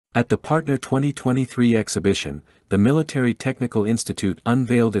At the Partner 2023 exhibition, the Military Technical Institute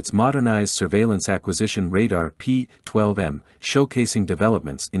unveiled its modernized surveillance acquisition radar P-12M, showcasing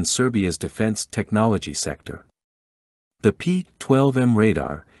developments in Serbia's defense technology sector. The P-12M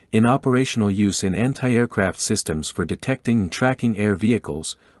radar, in operational use in anti-aircraft systems for detecting and tracking air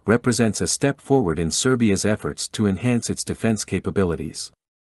vehicles, represents a step forward in Serbia's efforts to enhance its defense capabilities.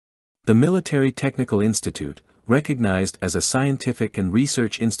 The Military Technical Institute, recognized as a scientific and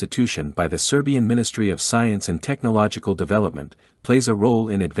research institution by the Serbian Ministry of Science and Technological Development, plays a role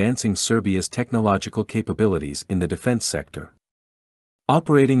in advancing Serbia's technological capabilities in the defense sector.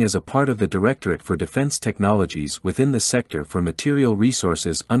 Operating as a part of the Directorate for Defense Technologies within the Sector for Material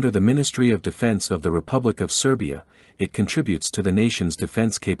Resources under the Ministry of Defense of the Republic of Serbia, it contributes to the nation's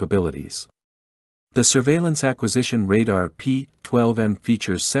defense capabilities. The surveillance acquisition radar P-12M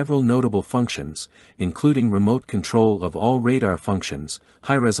features several notable functions, including remote control of all radar functions,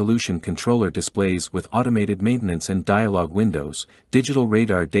 high-resolution controller displays with automated maintenance and dialog windows, digital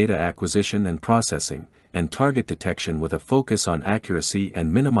radar data acquisition and processing, and target detection with a focus on accuracy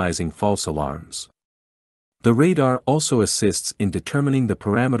and minimizing false alarms. The radar also assists in determining the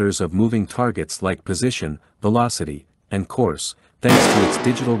parameters of moving targets like position, velocity, and course, thanks to its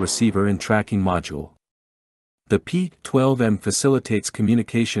digital receiver and tracking module. The P-12M facilitates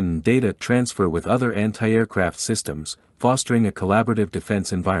communication and data transfer with other anti-aircraft systems, fostering a collaborative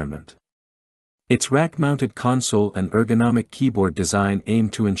defense environment. Its rack-mounted console and ergonomic keyboard design aim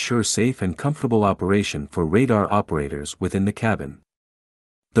to ensure safe and comfortable operation for radar operators within the cabin.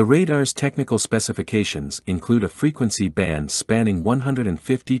 The radar's technical specifications include a frequency band spanning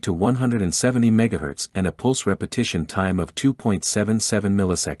 150 to 170 MHz and a pulse repetition time of 2.77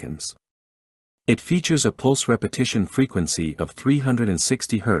 milliseconds. It features a pulse repetition frequency of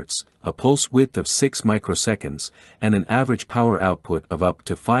 360 Hz, a pulse width of 6 microseconds, and an average power output of up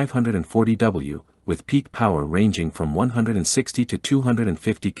to 540 W, with peak power ranging from 160 to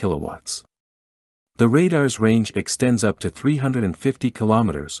 250 kilowatts. The radar's range extends up to 350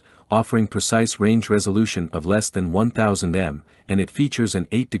 kilometers, offering precise range resolution of less than 1000 m, and it features an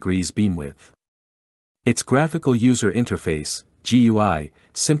 8 degrees beam width. Its graphical user interface, GUI,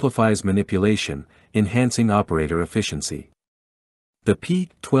 simplifies manipulation, enhancing operator efficiency. The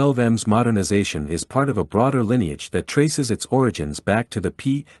P-12M's modernization is part of a broader lineage that traces its origins back to the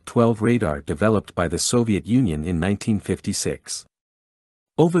P-12 radar developed by the Soviet Union in 1956.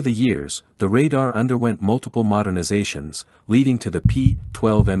 Over the years, the radar underwent multiple modernizations, leading to the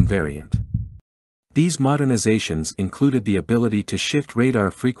P-12M variant. These modernizations included the ability to shift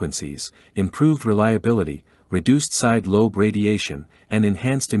radar frequencies, improved reliability, reduced side lobe radiation, and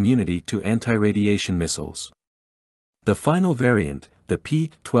enhanced immunity to anti-radiation missiles. The final variant, the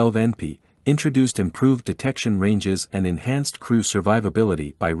P-12NP, introduced improved detection ranges and enhanced crew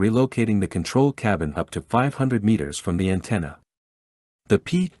survivability by relocating the control cabin up to 500 meters from the antenna. The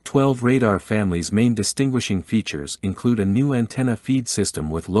P-12 radar family's main distinguishing features include a new antenna feed system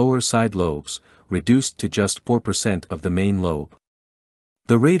with lower side lobes, reduced to just 4% of the main lobe.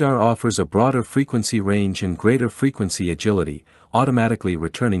 The radar offers a broader frequency range and greater frequency agility, automatically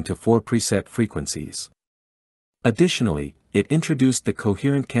returning to 4 preset frequencies. Additionally, it introduced the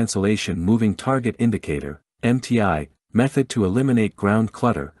Coherent Cancellation Moving Target Indicator (MTI) method to eliminate ground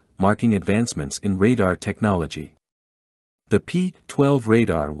clutter, marking advancements in radar technology. The P-12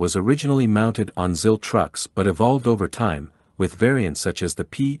 radar was originally mounted on ZIL trucks but evolved over time, with variants such as the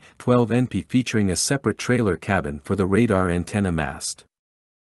P-12NP featuring a separate trailer cabin for the radar antenna mast.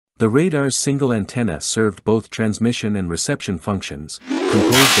 The radar's single antenna served both transmission and reception functions,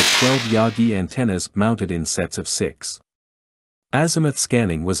 composed of 12 Yagi antennas mounted in sets of 6. Azimuth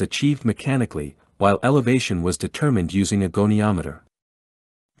scanning was achieved mechanically, while elevation was determined using a goniometer.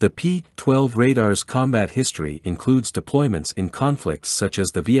 The P-12 radar's combat history includes deployments in conflicts such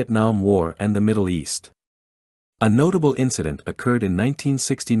as the Vietnam War and the Middle East. A notable incident occurred in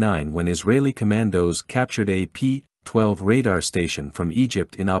 1969 when Israeli commandos captured a P-12 radar station from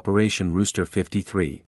Egypt in Operation Rooster 53.